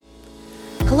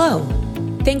Hello,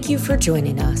 thank you for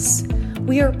joining us.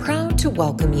 We are proud to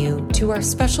welcome you to our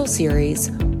special series,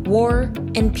 War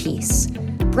and Peace,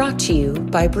 brought to you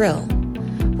by Brill,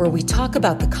 where we talk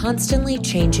about the constantly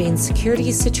changing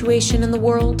security situation in the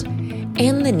world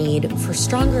and the need for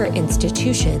stronger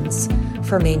institutions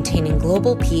for maintaining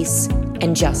global peace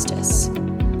and justice.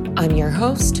 I'm your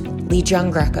host,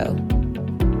 Lee-John Greco.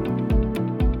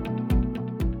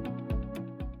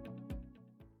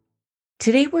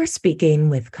 Today we're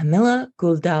speaking with Camilla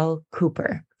Guldal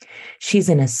Cooper. She's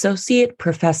an associate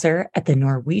professor at the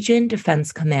Norwegian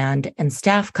Defense Command and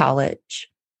Staff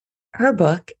College. Her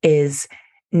book is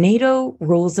NATO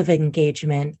Rules of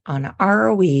Engagement on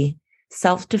ROE,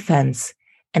 Self-Defense,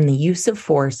 and the Use of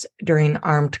Force During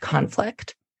Armed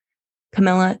Conflict.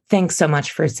 Camilla, thanks so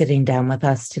much for sitting down with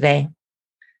us today.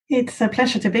 It's a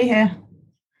pleasure to be here.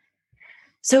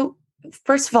 So,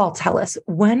 first of all, tell us,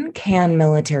 when can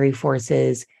military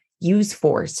forces use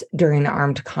force during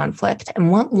armed conflict,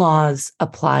 and what laws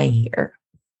apply here?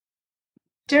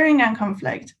 During armed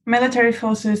conflict, military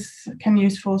forces can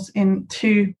use force in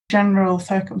two general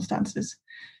circumstances.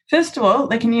 First of all,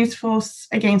 they can use force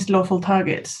against lawful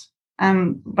targets.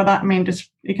 And by that I mean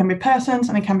it can be persons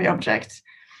and it can be objects.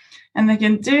 And they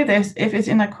can do this if it's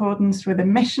in accordance with the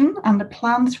mission and the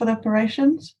plans for the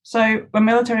operations. So when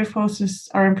military forces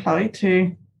are employed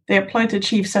to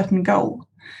achieve certain goal.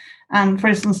 And for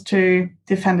instance, to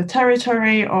defend a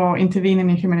territory or intervene in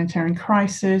a humanitarian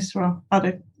crisis or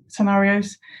other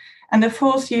scenarios. And the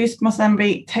force used must then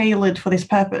be tailored for this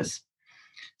purpose.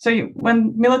 So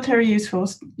when military use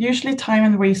force, usually time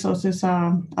and resources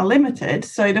are limited.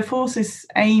 So the force is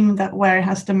aimed at where it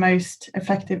has the most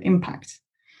effective impact.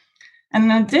 And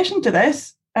in addition to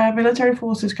this, military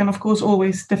forces can, of course,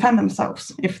 always defend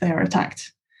themselves if they are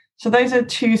attacked. So those are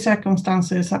two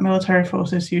circumstances that military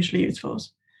forces usually use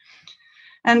force.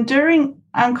 And during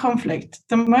armed conflict,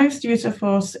 the most use of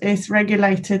force is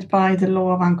regulated by the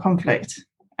law of armed conflict.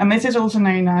 And this is also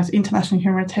known as international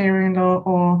humanitarian law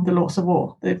or the laws of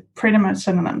war. They're pretty much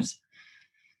synonyms.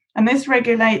 And this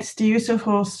regulates the use of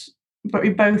force but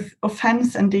with both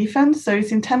offense and defense. So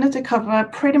it's intended to cover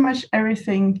pretty much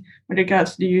everything with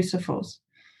regards to the use of force.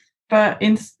 But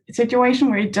in a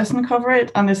situation where it doesn't cover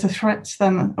it and there's a threat,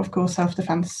 then of course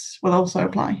self-defense will also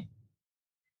apply.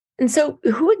 And so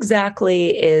who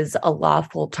exactly is a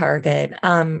lawful target?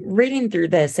 Reading through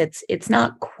this, it's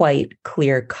not quite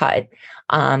clear cut.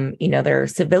 There are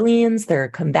civilians, there are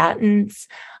combatants,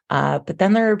 but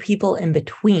then there are people in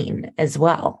between as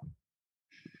well.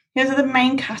 Yeah, so the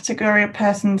main category of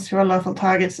persons who are lawful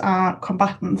targets are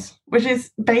combatants, which is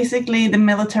basically the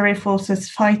military forces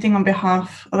fighting on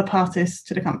behalf of the parties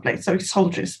to the conflict, so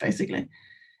soldiers, basically.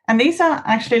 And these are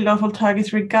actually lawful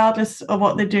targets regardless of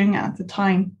what they're doing at the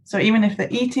time. So even if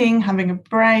they're eating, having a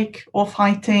break, or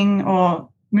fighting, or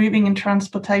moving in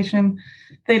transportation,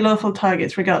 they're lawful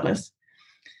targets regardless.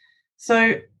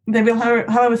 So they will,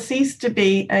 however, cease to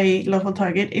be a lawful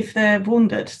target if they're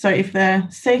wounded. So if they're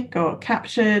sick or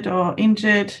captured or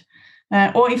injured,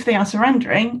 or if they are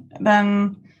surrendering,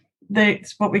 then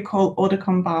it's what we call hors de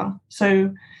combat.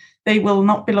 So they will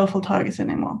not be lawful targets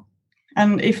anymore.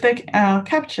 And if they are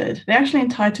captured, they're actually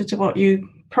entitled to what you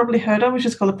probably heard of, which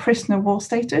is called a prisoner of war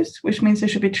status, which means they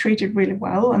should be treated really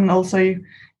well and also,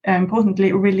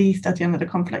 importantly, released at the end of the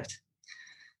conflict.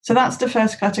 So that's the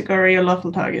first category of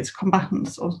lawful targets,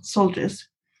 combatants or soldiers.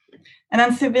 And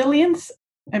then civilians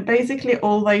are basically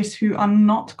all those who are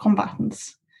not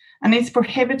combatants. And it's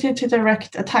prohibited to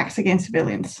direct attacks against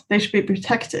civilians. They should be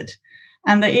protected.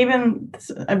 And they even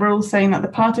a rule saying that the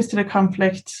parties to the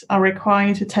conflict are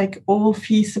required to take all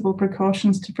feasible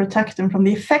precautions to protect them from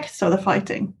the effects of the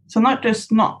fighting. So not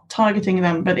just not targeting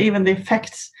them, but even the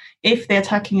effects, if they're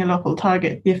attacking a local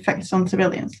target, the effects on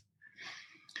civilians.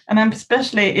 And then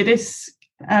especially it is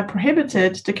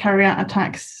prohibited to carry out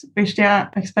attacks which they are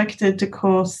expected to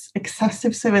cause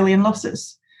excessive civilian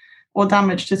losses or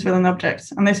damage to civilian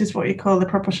objects. And this is what you call the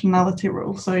proportionality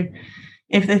rule. So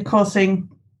if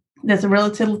there's a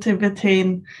relativity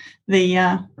between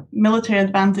the military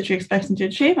advantage you're expecting to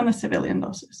achieve and the civilian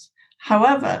losses.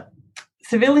 However,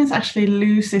 civilians actually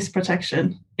lose this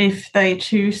protection if they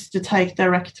choose to take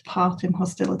direct part in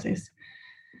hostilities.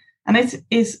 And it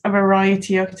is a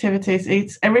variety of activities.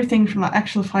 It's everything from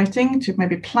actual fighting to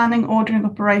maybe planning, ordering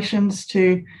operations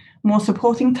to more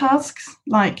supporting tasks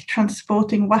like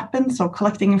transporting weapons or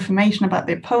collecting information about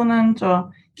the opponent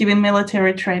or giving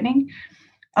military training.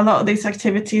 A lot of these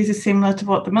activities is similar to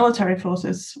what the military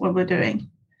forces were doing.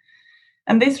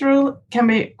 And this rule can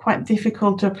be quite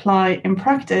difficult to apply in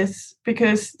practice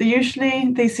because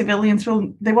usually these civilians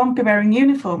they won't be wearing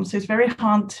uniforms. So it's very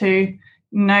hard to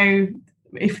know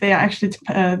if they are actually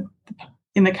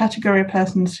in the category of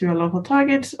persons who are lawful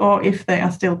targets, or if they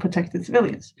are still protected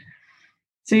civilians.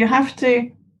 So you have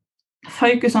to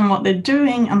focus on what they're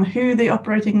doing and who they're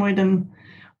operating with, and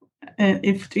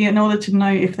in order to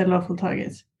know if they're lawful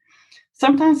targets.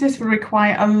 Sometimes this will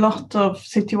require a lot of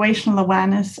situational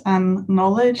awareness and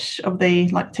knowledge of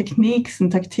the techniques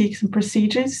and tactics and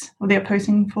procedures of the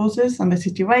opposing forces and the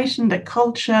situation, the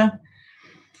culture,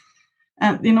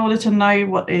 and in order to know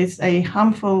what is a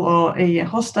harmful or a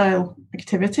hostile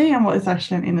activity and what is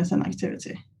actually an innocent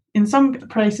activity. In some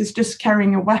places, just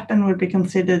carrying a weapon would be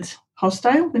considered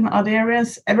hostile. In other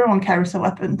areas, everyone carries a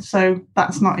weapon, so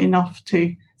that's not enough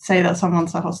to say that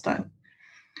someone's a hostile.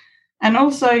 And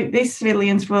also, these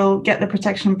civilians will get the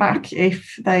protection back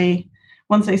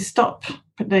once they stop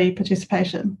the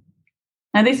participation.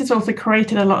 And this has also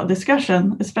created a lot of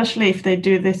discussion, especially if they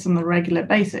do this on a regular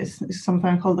basis. It's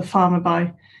sometimes called the farmer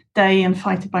by day and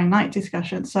fighter by night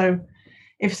discussion. So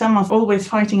if someone's always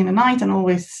fighting in the night and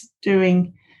always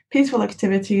doing peaceful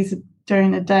activities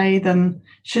during the day, then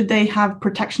should they have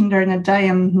protection during the day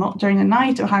and not during the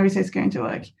night, or how is this going to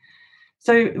work?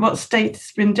 So what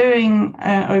state's been doing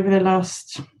over the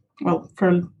last,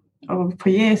 for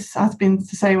years, has been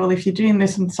to say, well, if you're doing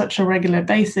this on such a regular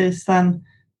basis, then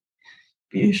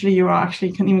usually you are actually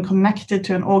even connected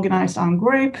to an organized armed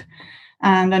group,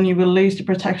 and then you will lose the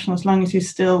protection as long as you're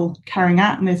still carrying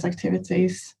out these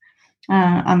activities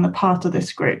and the part of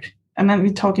this group. And then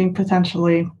we're talking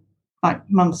potentially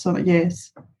months or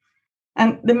years.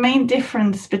 And the main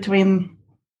difference between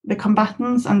the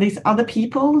combatants and these other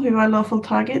people who are lawful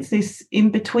targets, these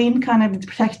in-between kind of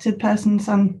protected persons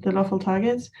and the lawful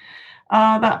targets,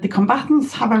 that the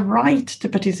combatants have a right to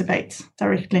participate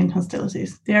directly in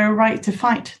hostilities. They have a right to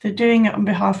fight. They're doing it on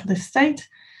behalf of the state.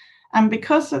 And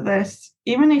because of this,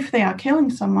 even if they are killing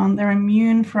someone, they're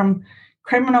immune from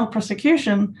criminal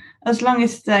prosecution as long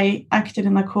as they acted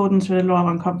in accordance with the law of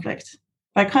armed conflict.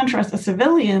 By contrast, a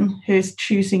civilian who is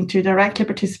choosing to directly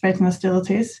participate in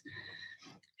hostilities,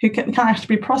 who can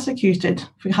actually be prosecuted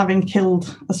for having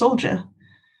killed a soldier.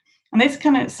 And this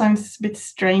kind of sounds a bit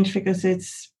strange because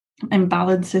it's an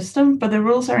imbalanced system, but the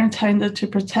rules are intended to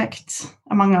protect,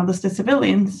 among others, the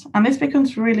civilians. And this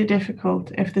becomes really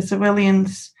difficult if the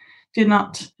civilians do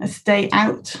not stay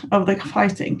out of the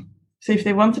fighting. So if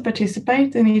they want to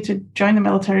participate, they need to join the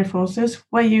military forces,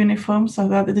 wear uniforms, so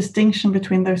that the distinction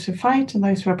between those who fight and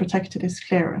those who are protected is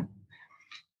clearer.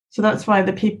 So that's why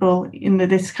the people in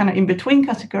this kind of in-between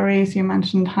categories you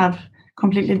mentioned have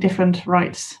completely different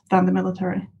rights than the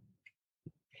military.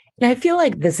 And I feel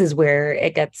like this is where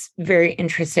it gets very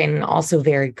interesting and also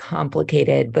very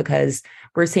complicated, because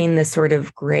we're seeing this sort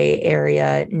of gray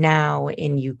area now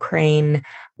in Ukraine.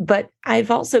 But I've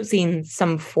also seen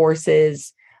some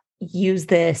forces use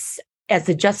this as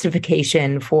a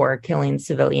justification for killing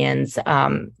civilians.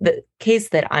 The case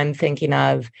that I'm thinking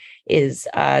of is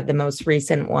the most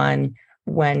recent one,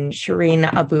 when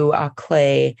Shireen Abu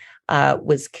Akleh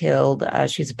was killed.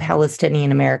 She's a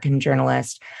Palestinian-American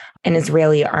journalist. An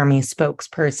Israeli army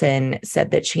spokesperson said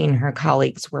that she and her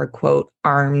colleagues were, quote,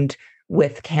 armed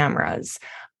with cameras.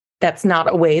 That's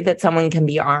not a way that someone can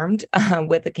be armed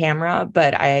with a camera,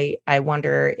 but I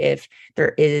wonder if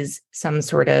there is some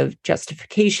sort of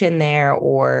justification there,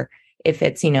 or if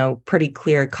it's, pretty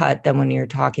clear cut that when you're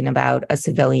talking about a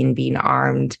civilian being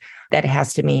armed, that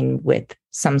has to mean with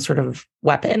some sort of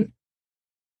weapon.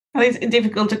 Well, it's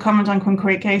difficult to comment on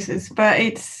concrete cases, but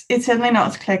it's certainly not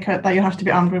as clear cut that you have to be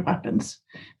armed with weapons.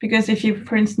 Because if you're,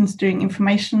 for instance, doing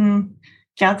information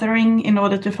gathering in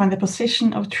order to find the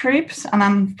position of troops and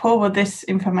then forward this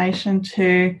information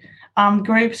to armed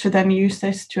groups who then use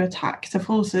this to attack the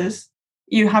forces,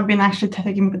 you have been actually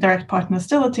taking direct part in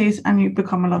hostilities and you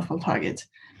become a lawful target.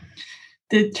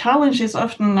 The challenge is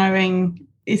often knowing,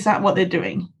 is that what they're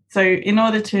doing? So in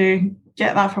order to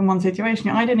get that from one situation,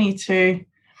 you either need to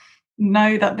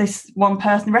know that this one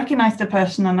person, recognize the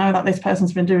person and know that this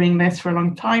person's been doing this for a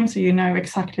long time, so you know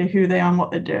exactly who they are and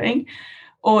what they're doing,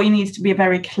 or it needs to be a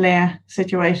very clear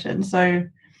situation. So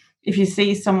if you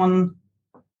see someone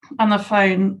on the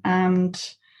phone and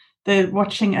they're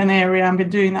watching an area and been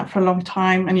doing that for a long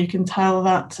time, and you can tell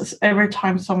that every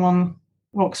time someone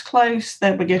walks close,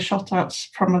 they will get shot at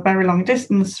from a very long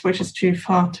distance, which is too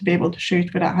far to be able to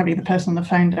shoot without having the person on the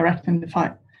phone directing the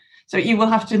fight. So you will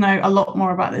have to know a lot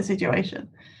more about the situation.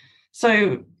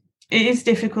 So it is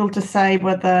difficult to say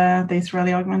whether the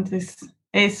Israeli argument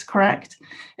is correct.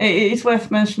 It is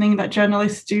worth mentioning that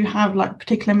journalists do have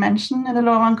particular mention in the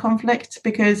law of armed conflict,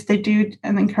 because they do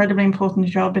an incredibly important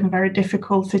job in very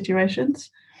difficult situations,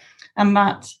 and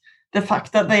that the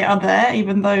fact that they are there,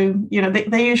 even though,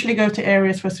 they usually go to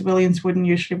areas where civilians wouldn't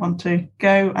usually want to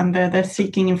go, and they're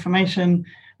seeking information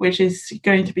which is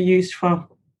going to be used for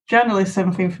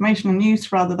journalism, for information and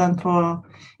news, rather than for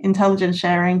intelligence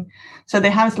sharing. So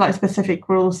they have like specific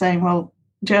rules saying, well,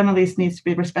 journalists need to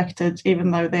be respected,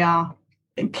 even though they are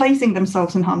placing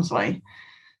themselves in harm's way.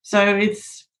 So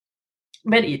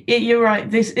you're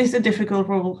right, this is a difficult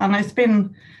rule, and it's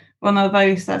been one of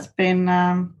those that's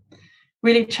been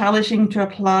really challenging to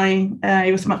apply.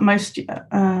 It was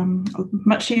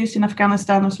much used in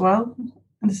Afghanistan as well,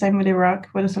 and the same with Iraq,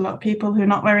 where there's a lot of people who are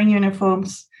not wearing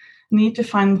uniforms, need to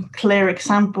find clear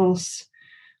examples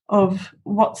of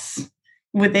what's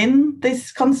within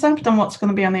this concept and what's going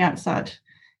to be on the outside.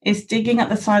 Is digging at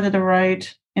the side of the road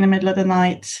in the middle of the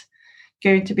night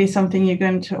going to be something you're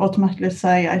going to automatically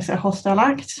say is a hostile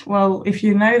act? Well, if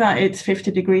you know that it's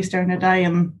 50 degrees during the day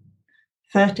and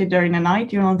 30 during the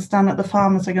night, you understand that the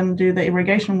farmers are going to do the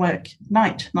irrigation work at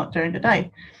night, not during the day.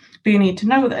 But you need to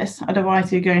know this,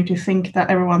 otherwise you're going to think that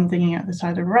everyone digging at the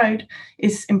side of the road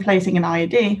is emplacing an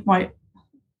IED. Why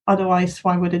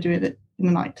would they do it in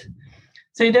the night?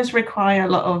 So it does require a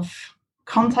lot of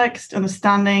context,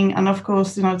 understanding, and of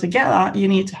course, in order to get that, you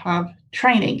need to have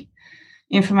training,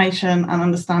 information, and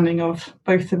understanding of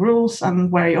both the rules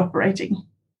and where you're operating.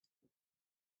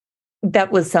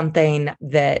 That was something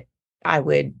that I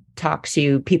would talk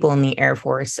to people in the Air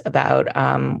Force about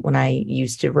when I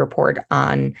used to report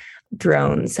on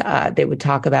drones. They would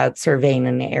talk about surveying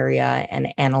an area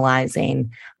and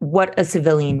analyzing what a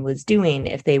civilian was doing.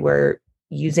 If they were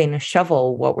using a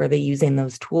shovel, what were they using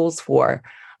those tools for?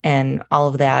 And all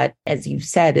of that, as you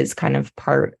said, is kind of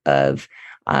part of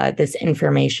this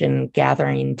information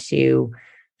gathering to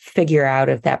figure out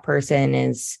if that person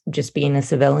is just being a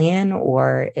civilian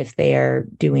or if they are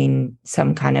doing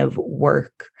some kind of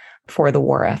work for the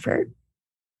war effort.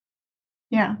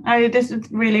 Yeah, this would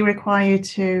really require you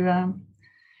to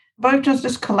both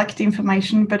just collect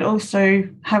information, but also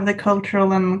have the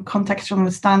cultural and contextual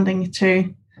understanding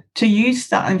to use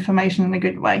that information in a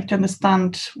good way, to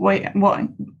understand what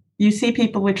you see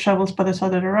people with shovels by the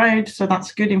side of the road, so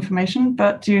that's good information,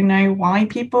 but do you know why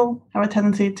people have a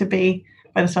tendency to be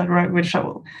by the side of the road with a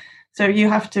shovel? So you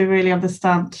have to really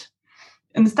understand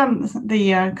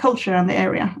the culture and the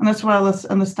area, and as well as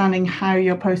understanding how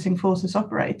your opposing forces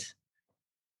operate.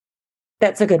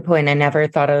 That's a good point. I never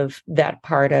thought of that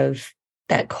part of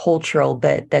that cultural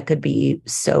bit that could be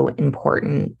so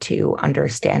important to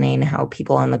understanding how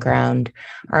people on the ground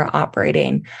are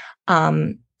operating.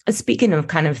 Speaking of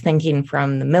kind of thinking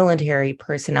from the military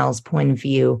personnel's point of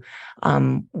view,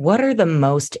 what are the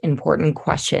most important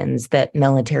questions that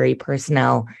military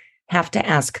personnel have to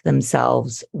ask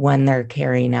themselves when they're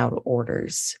carrying out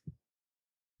orders?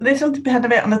 This will depend a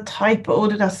bit on the type of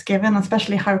order that's given,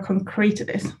 especially how concrete it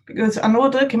is. Because an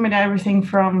order can mean everything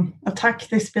from attack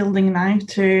this building now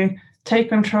to take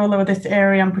control over this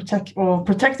area and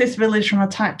protect this village from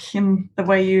attack in the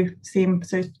way you seem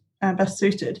best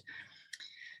suited.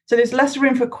 So there's less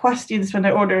room for questions when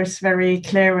the order is very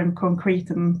clear and concrete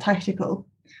and tactical.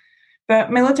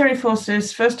 But military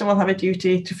forces, first of all, have a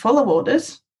duty to follow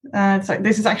orders.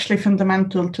 This is actually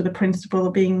fundamental to the principle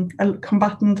of being a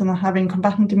combatant and having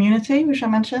combatant immunity, which I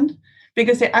mentioned,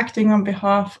 because they're acting on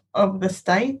behalf of the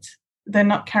state. They're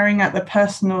not carrying out their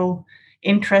personal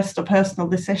interest or personal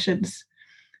decisions.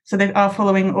 So they are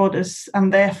following orders,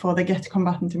 and therefore they get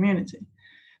combatant immunity.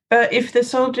 But if the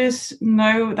soldiers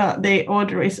know that the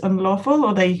order is unlawful,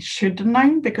 or they should have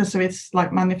known because of its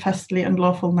manifestly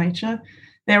unlawful nature,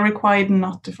 they're required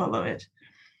not to follow it.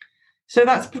 So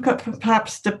that's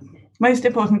perhaps the most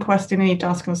important question you need to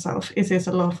ask yourself: is this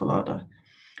a lawful order?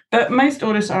 But most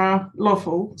orders are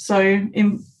lawful. So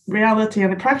in reality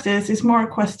and in practice, it's more a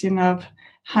question of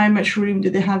how much room do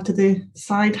they have to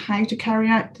decide how to carry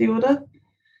out the order.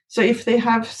 So if they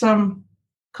have some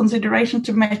consideration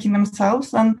to making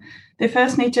themselves, then they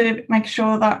first need to make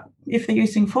sure that if they're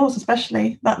using force,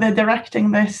 especially, that they're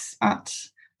directing this at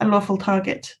a lawful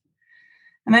target.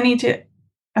 And they need to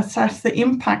assess the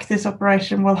impact this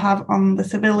operation will have on the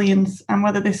civilians and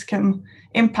whether this can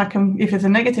impact them, if it's a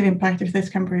negative impact, if this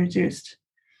can be reduced.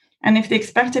 And if the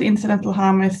expected incidental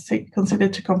harm is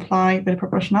considered to comply with the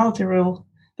proportionality rule,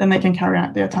 then they can carry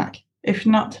out the attack. If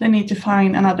not, they need to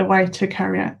find another way to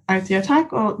carry out the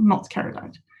attack or not carry it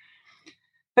out.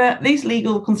 But these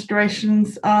legal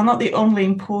considerations are not the only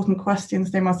important questions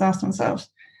they must ask themselves.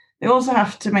 They also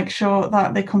have to make sure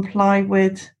that they comply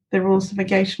with the rules of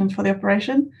engagement for the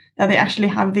operation, that they actually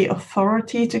have the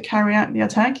authority to carry out the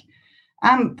attack,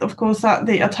 and of course that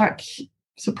the attack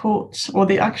support or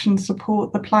the actions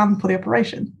support the plan for the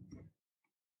operation.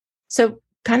 So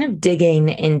kind of digging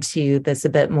into this a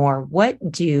bit more,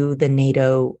 what do the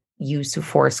NATO use of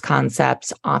force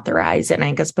concepts authorize? And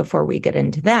I guess before we get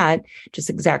into that, just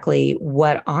exactly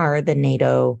what are the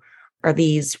NATO? Are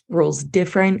these rules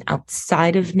different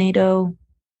outside of NATO?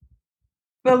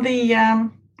 Well,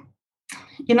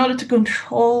 in order to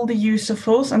control the use of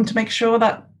force and to make sure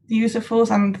that the use of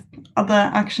force and other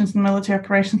actions in military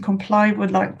operations comply with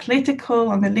like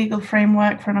political and the legal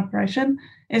framework for an operation,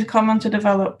 it's common to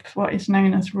develop what is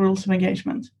known as rules of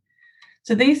engagement.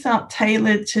 So these are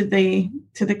tailored to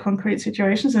the concrete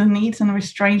situations and the needs and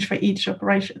restraints for each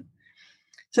operation.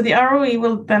 So the ROE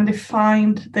will then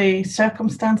define the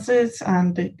circumstances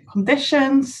and the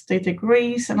conditions, the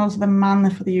degrees, and also the manner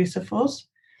for the use of force.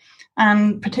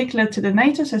 And particular to the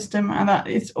NATO system, and that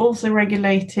it's also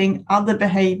regulating other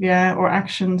behavior or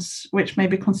actions which may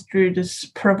be construed as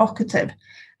provocative,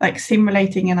 like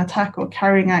simulating an attack or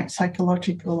carrying out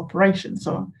psychological operations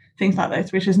or things like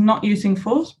this, which is not using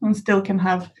force and still can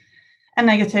have a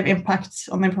negative impact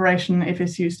on the operation if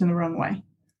it's used in the wrong way.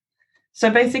 So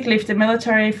basically, if the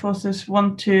military forces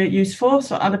want to use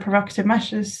force or other provocative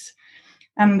measures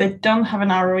and they don't have an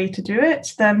ROE to do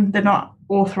it, then they're not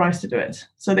authorized to do it.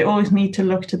 So they always need to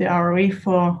look to the ROE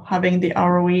for having the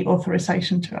ROE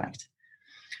authorization to act.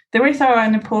 There is, however,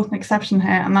 an important exception here,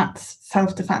 and that's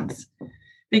self-defense,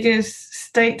 because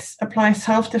states apply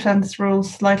self-defense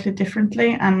rules slightly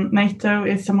differently, and NATO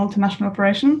is a multinational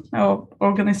operation or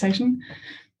organization.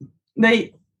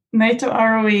 NATO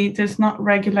ROE does not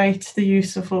regulate the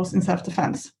use of force in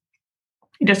self-defense.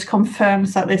 It just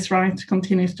confirms that this right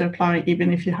continues to apply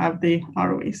even if you have the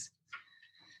ROEs.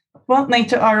 What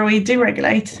NATO ROE do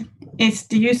regulate is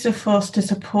the use of force to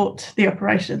support the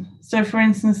operation. So, for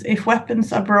instance, if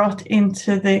weapons are brought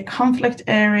into the conflict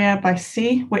area by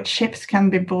sea, which ships can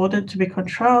be boarded to be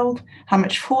controlled, how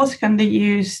much force can they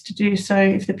use to do so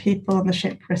if the people on the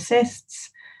ship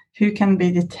resists, who can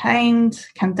be detained,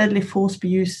 can deadly force be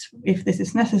used if this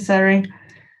is necessary.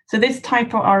 So this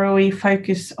type of ROE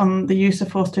focus on the use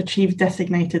of force to achieve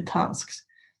designated tasks.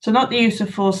 So not the use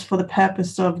of force for the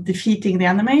purpose of defeating the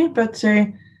enemy, but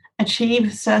to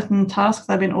achieve certain tasks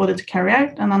that have been ordered to carry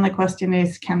out. And then the question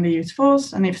is, can they use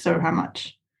force? And if so, how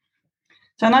much?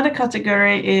 So another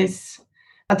category is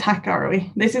attack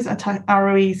ROE. This is attack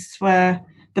ROEs where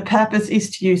the purpose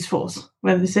is to use force,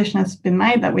 where the decision has been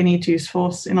made that we need to use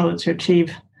force in order to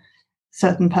achieve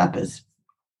certain purpose.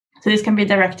 So this can be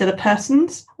directed at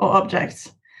persons or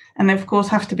objects, and they of course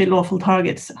have to be lawful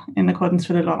targets in accordance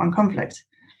with the law on conflict.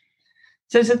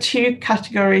 So there's two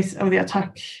categories of the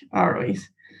attack ROEs.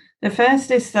 The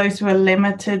first is those who are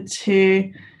limited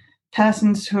to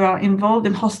persons who are involved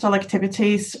in hostile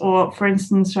activities or, for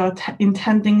instance, who are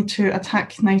intending to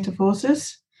attack NATO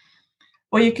forces.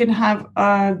 Or you can have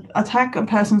an attack on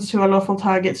persons who are lawful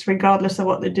targets regardless of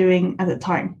what they're doing at the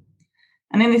time.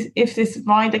 And then if this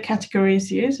wider category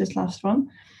is used, this last one,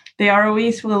 the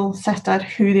ROEs will set out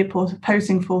who the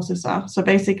opposing forces are. So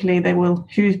basically, they will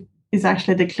who is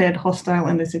actually declared hostile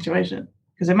in this situation.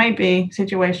 Because it may be a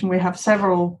situation where you have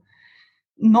several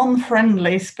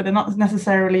non-friendlies, but they're not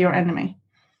necessarily your enemy.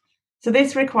 So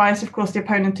this requires, of course, the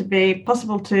opponent to be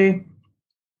possible to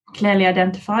clearly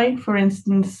identify. For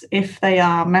instance, if they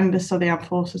are members of the armed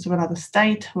forces of another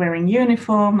state wearing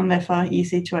uniform and therefore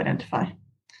easy to identify.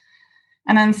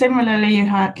 And then similarly, you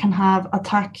can have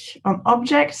attack on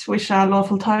objects which are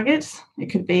lawful targets. It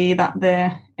could be that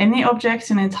they're any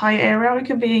objects in an entire area, or it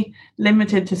could be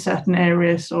limited to certain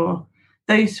areas, or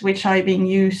those which are being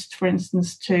used, for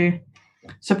instance, to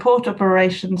support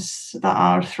operations that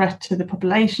are a threat to the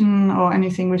population, or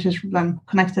anything which is then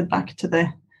connected back to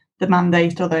the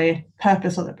mandate or the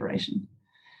purpose of the operation.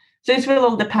 So this will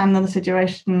all depend on the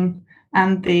situation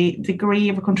and the degree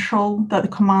of control that the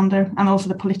commander and also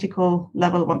the political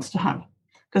level wants to have.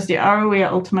 Because the ROE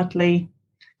are ultimately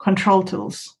control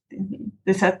tools.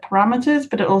 They set parameters,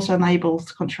 but it also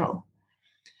enables control.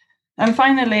 And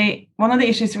finally, one of the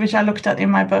issues which I looked at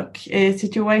in my book is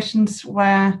situations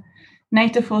where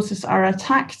NATO forces are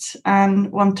attacked and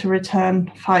want to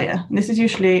return fire. And this is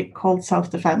usually called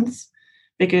self-defense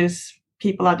because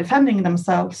people are defending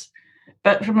themselves.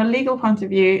 But from a legal point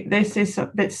of view, this is a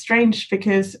bit strange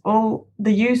because all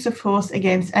the use of force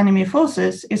against enemy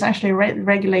forces is actually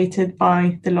regulated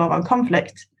by the law on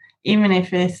conflict, even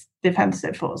if it's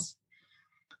defensive force.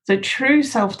 So true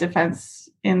self-defense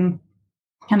in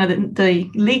kind of the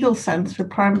legal sense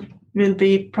will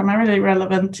be primarily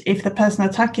relevant if the person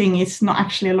attacking is not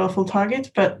actually a lawful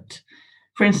target, but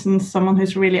for instance, someone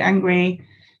who's really angry,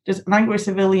 just an angry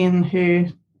civilian who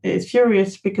is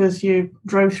furious because you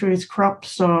drove through his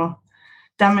crops or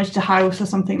damaged a house or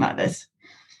something like this.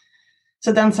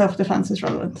 So then self-defense is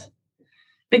relevant.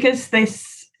 Because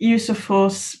this use of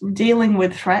force dealing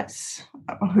with threats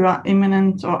who are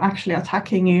imminent or actually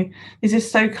attacking you, this is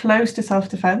so close to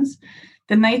self-defense.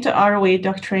 The NATO ROE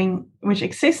doctrine, which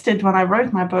existed when I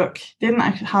wrote my book, didn't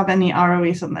actually have any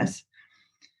ROEs on this.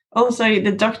 Also,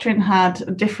 the doctrine had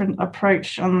a different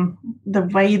approach on the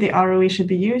way the ROE should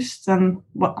be used than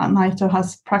what NATO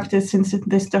has practiced since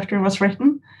this doctrine was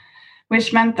written,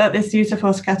 which meant that this use of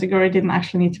force category didn't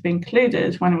actually need to be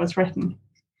included when it was written.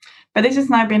 But this has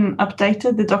now been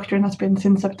updated. The doctrine has been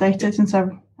since updated since I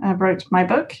wrote my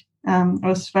book. I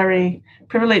was very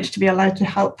privileged to be allowed to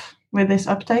help with this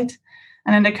update.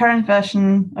 And in the current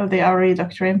version of the ROE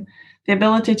doctrine, the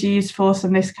ability to use force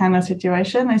in this kind of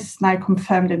situation is now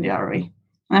confirmed in the ROE. And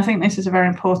I think this is a very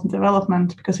important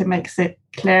development because it makes it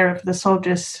clearer for the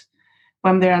soldiers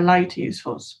when they're allowed to use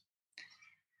force.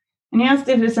 And you asked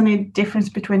if there's any difference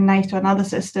between NATO and other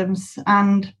systems,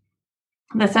 and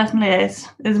there certainly is.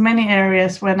 There's many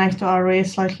areas where NATO ROE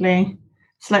is slightly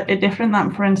different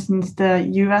than, for instance, the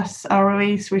US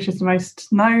ROEs, which is the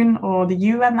most known, or the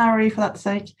UN ROE for that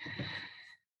sake.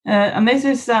 And this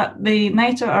is that the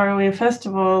NATO ROE, first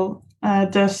of all,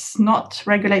 does not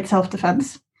regulate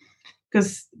self-defense.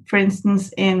 Because, for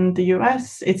instance, in the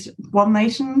US, it's one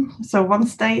nation, so one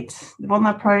state, one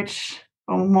approach,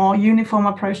 or more uniform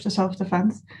approach to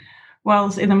self-defense.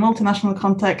 Whilst in a multinational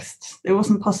context, it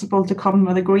wasn't possible to come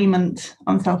with agreement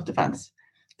on self-defense.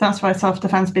 That's why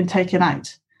self-defense has been taken out.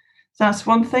 So that's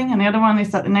one thing. And the other one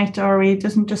is that the NATO ROE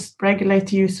doesn't just regulate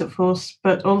the use of force,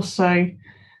 but also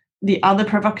the other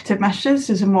provocative measures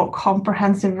is a more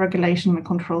comprehensive regulation and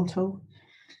control tool.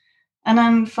 And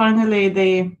then finally,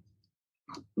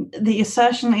 the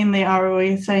assertion in the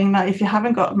ROE saying that if you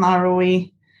haven't got an ROE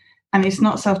and it's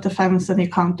not self-defense, then you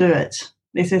can't do it.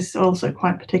 This is also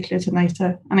quite particular to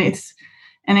NATO. And it's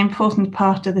an important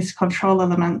part of this control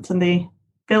element and the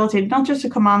ability, not just the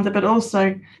commander, but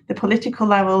also the political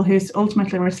level who's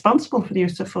ultimately responsible for the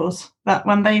use of force, that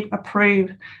when they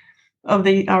approve of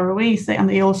the ROEs, and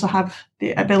they also have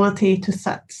the ability to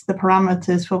set the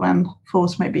parameters for when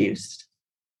force may be used.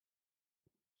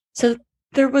 So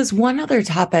there was one other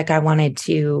topic I wanted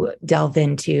to delve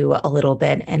into a little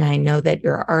bit, and I know that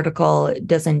your article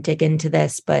doesn't dig into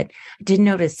this, but I did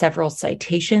notice several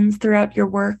citations throughout your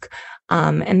work,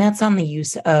 and that's on the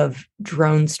use of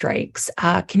drone strikes.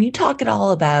 Can you talk at all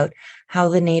about how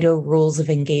the NATO rules of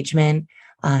engagement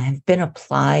have been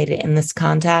applied in this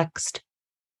context?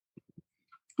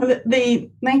 The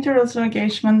NATO rules of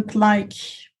engagement, like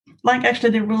actually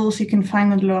the rules you can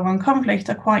find in the law on conflict,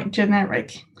 are quite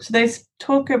generic. So they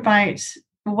talk about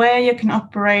where you can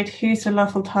operate, who's the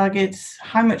lawful targets,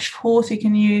 how much force you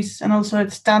can use, and also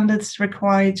standards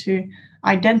required to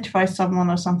identify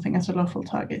someone or something as a lawful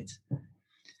target.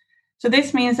 So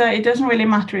this means that it doesn't really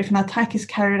matter if an attack is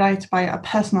carried out by a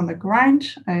person on the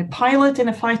ground, a pilot in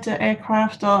a fighter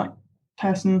aircraft, or a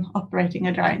person operating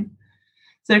a drone.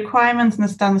 The requirements and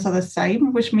the standards are the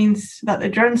same, which means that the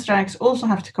drone strikes also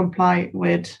have to comply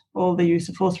with all the use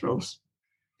of force rules.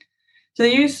 So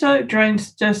the use of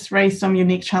drones does raise some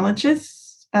unique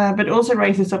challenges, but also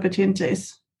raises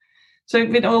opportunities. So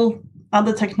with all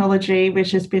other technology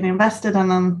which has been invested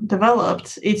and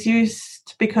developed, it's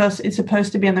used because it's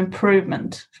supposed to be an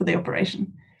improvement for the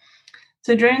operation.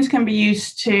 So drones can be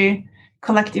used to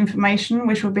collect information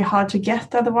which would be hard to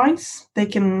get otherwise. They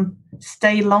can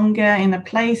stay longer in a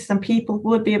place than people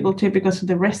would be able to because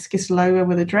the risk is lower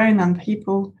with a drone than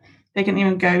people. They can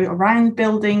even go around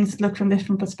buildings, look from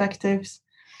different perspectives.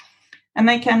 And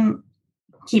they can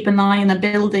keep an eye on a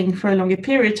building for a longer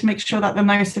period to make sure that there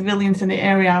are no civilians in the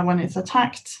area when it's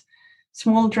attacked.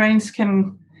 Small drones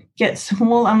can get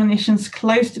small ammunitions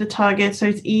close to the target, so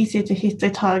it's easier to hit the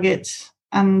target,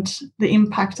 and the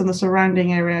impact on the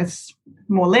surrounding area is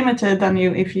more limited than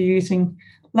if you're using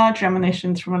larger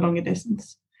ammunitions from a longer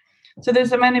distance. So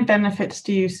there's many benefits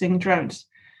to using drones.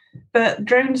 But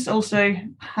drones also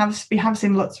we have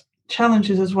seen lots of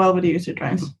challenges as well with the use of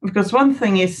drones. Because one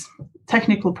thing is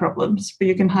technical problems, but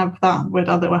you can have that with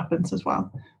other weapons as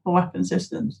well, or weapon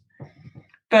systems.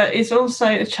 But it's also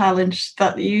a challenge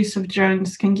that the use of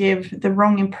drones can give the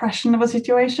wrong impression of a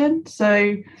situation.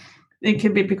 So it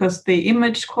could be because the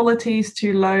image quality is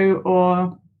too low,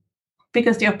 or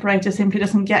because the operator simply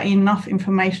doesn't get enough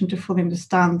information to fully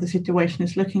understand the situation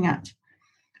it's looking at.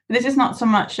 But this is not so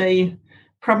much a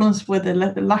problems with the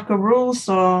lack of rules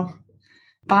or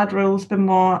bad rules, but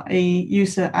more a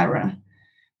user error.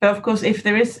 But of course, if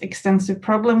there is extensive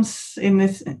problems in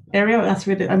this area, as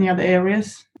with any other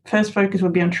areas, first focus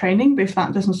would be on training. But if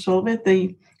that doesn't solve it,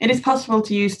 the it is possible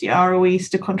to use the ROEs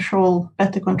to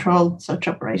better control such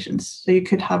operations. So you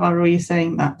could have ROEs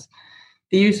saying that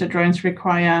the use of drones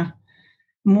require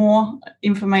more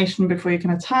information before you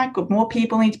can attack, or more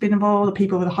people need to be involved, or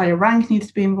people with a higher rank need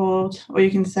to be involved, or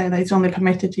you can say that it's only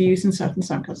permitted to use in certain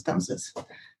circumstances.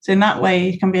 So in that way,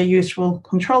 it can be a useful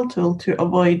control tool to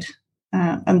avoid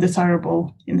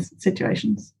undesirable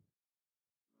situations.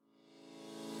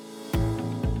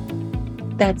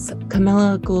 That's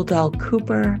Camilla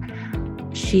Goldal-Cooper.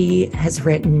 She has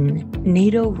written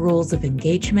NATO Rules of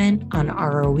Engagement on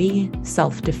ROE,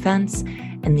 Self-Defense,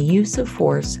 and the Use of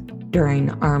Force During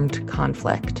Armed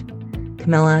Conflict.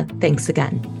 Camilla, thanks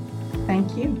again.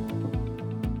 Thank you.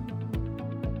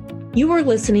 You are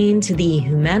listening to the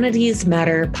Humanities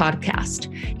Matter podcast.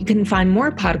 You can find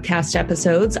more podcast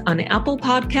episodes on Apple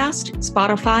Podcast,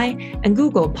 Spotify, and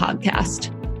Google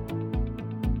Podcast.